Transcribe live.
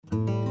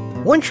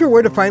One sure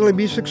way to finally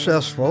be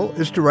successful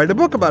is to write a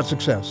book about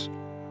success.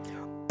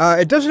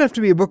 It doesn't have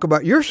to be a book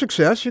about your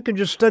success. You can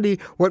just study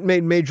what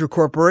made major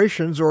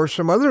corporations or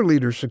some other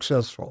leaders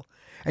successful.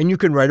 And you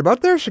can write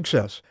about their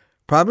success.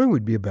 Probably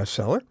would be a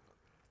bestseller.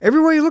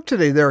 Everywhere you look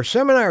today, there are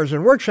seminars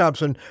and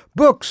workshops and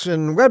books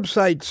and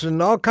websites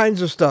and all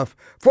kinds of stuff,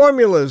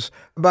 formulas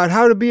about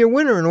how to be a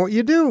winner and what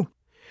you do.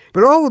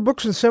 But all the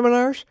books and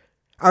seminars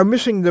are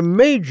missing the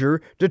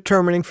major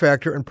determining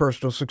factor in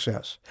personal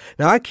success.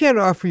 Now, I can't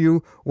offer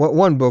you what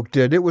one book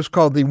did. It was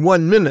called The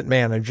 1 Minute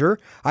Manager.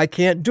 I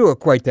can't do it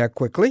quite that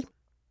quickly.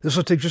 This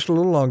will take just a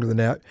little longer than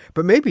that,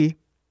 but maybe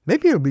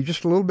it'll be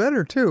just a little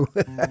better too.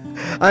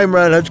 I'm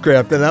Ron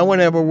Hutchcraft, and I want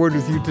to have a word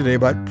with you today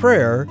about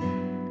prayer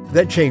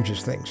that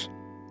changes things.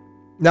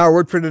 Now, our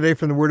word for today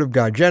from the Word of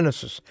God,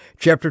 Genesis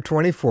chapter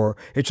 24.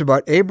 It's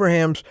about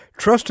Abraham's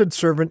trusted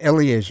servant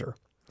Eliezer.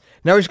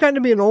 Now, he's gotten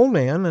to be an old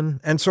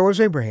man, and so is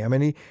Abraham,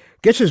 and he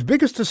gets his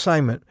biggest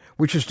assignment,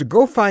 which is to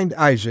go find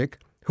Isaac,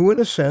 who in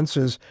a sense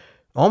is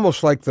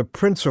almost like the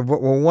prince of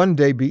what will one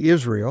day be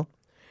Israel.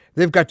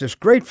 They've got this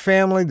great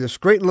family, this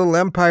great little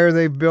empire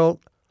they've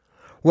built.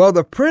 Well,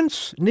 the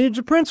prince needs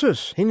a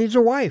princess. He needs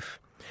a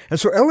wife. And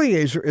so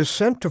Eliezer is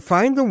sent to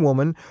find the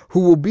woman who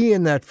will be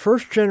in that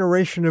first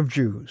generation of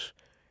Jews,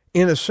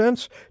 in a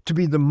sense, to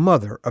be the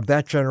mother of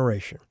that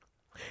generation.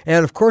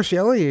 And of course,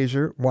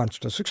 Eliezer wants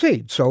to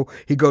succeed. So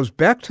he goes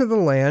back to the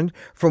land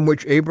from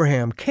which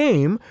Abraham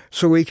came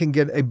so he can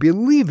get a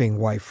believing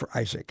wife for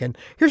Isaac. And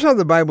here's how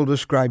the Bible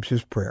describes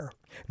his prayer.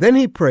 Then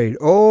he prayed,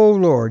 "O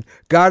Lord,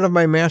 God of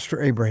my master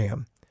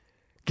Abraham,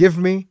 give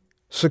me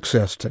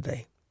success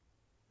today."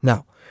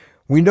 Now,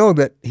 we know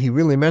that he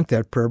really meant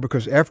that prayer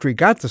because after he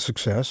got the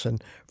success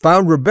and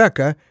found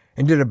Rebekah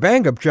and did a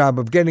bang-up job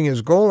of getting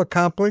his goal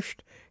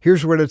accomplished,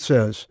 here's what it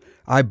says: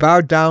 I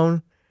bowed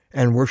down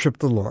and worshiped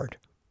the Lord.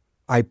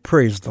 I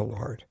praised the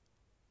Lord.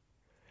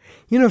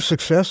 You know,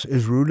 success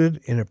is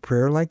rooted in a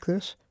prayer like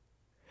this.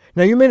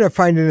 Now, you may not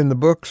find it in the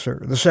books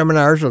or the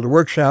seminars or the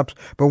workshops,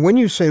 but when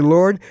you say,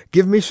 "Lord,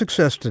 give me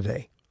success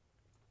today,"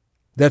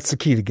 that's the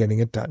key to getting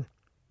it done.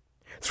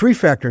 3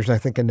 factors, I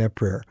think, in that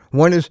prayer.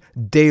 One is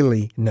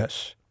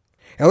dailiness.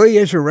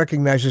 Eliezer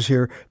recognizes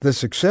here that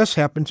success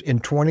happens in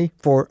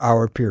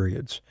 24-hour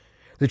periods,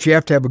 that you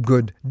have to have a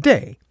good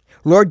day.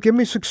 Lord, give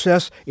me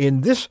success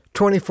in this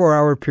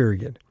 24-hour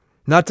period.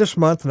 Not this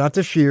month, not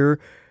this year,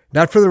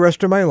 not for the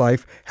rest of my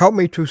life. Help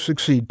me to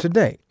succeed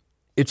today.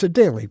 It's a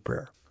daily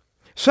prayer.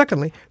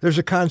 Secondly, there's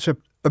a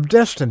concept of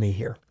destiny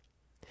here.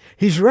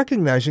 He's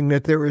recognizing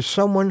that there is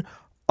someone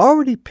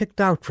already picked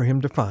out for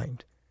him to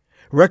find.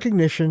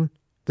 Recognition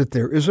that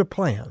there is a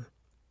plan.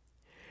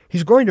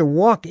 He's going to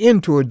walk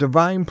into a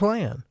divine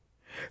plan.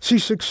 See,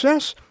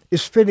 success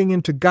is fitting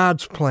into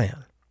God's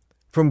plan.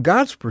 From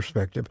God's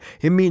perspective,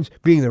 it means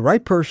being the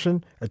right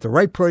person at the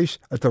right place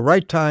at the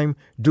right time,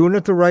 doing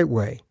it the right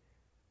way.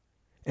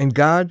 And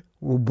God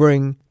will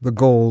bring the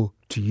goal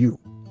to you.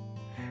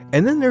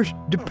 And then there's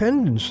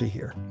dependency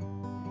here.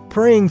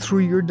 Praying through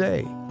your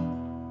day,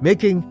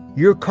 making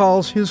your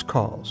calls His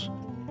calls,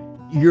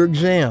 your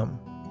exam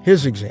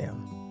His exam,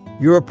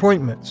 your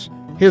appointments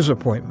His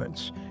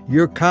appointments,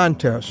 your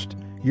contest,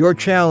 your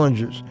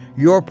challenges,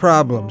 your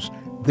problems,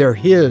 they're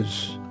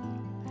His.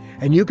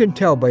 And you can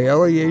tell by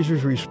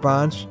Eliezer's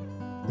response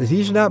that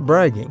he's not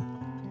bragging.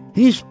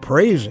 He's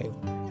praising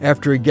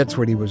after he gets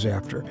what he was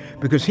after,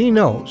 because he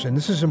knows, and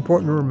this is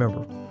important to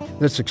remember,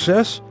 that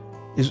success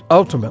is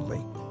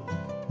ultimately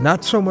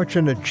not so much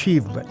an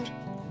achievement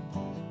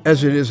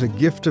as it is a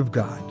gift of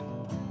God.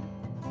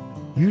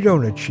 You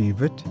don't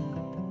achieve it,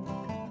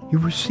 you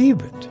receive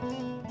it.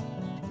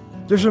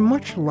 There's a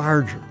much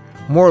larger,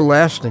 more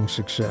lasting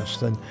success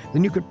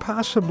than you could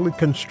possibly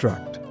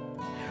construct.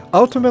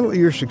 Ultimately,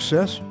 your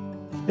success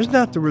is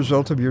not the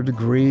result of your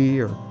degree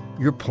or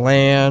your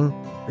plan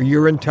or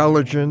your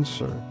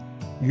intelligence or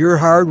your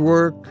hard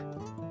work.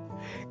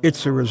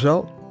 It's the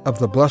result of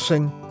the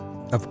blessing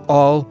of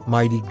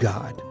Almighty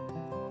God.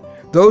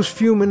 Those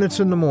few minutes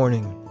in the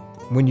morning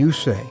when you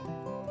say,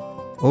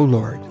 "Oh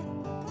Lord,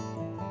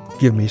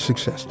 give me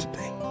success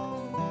today."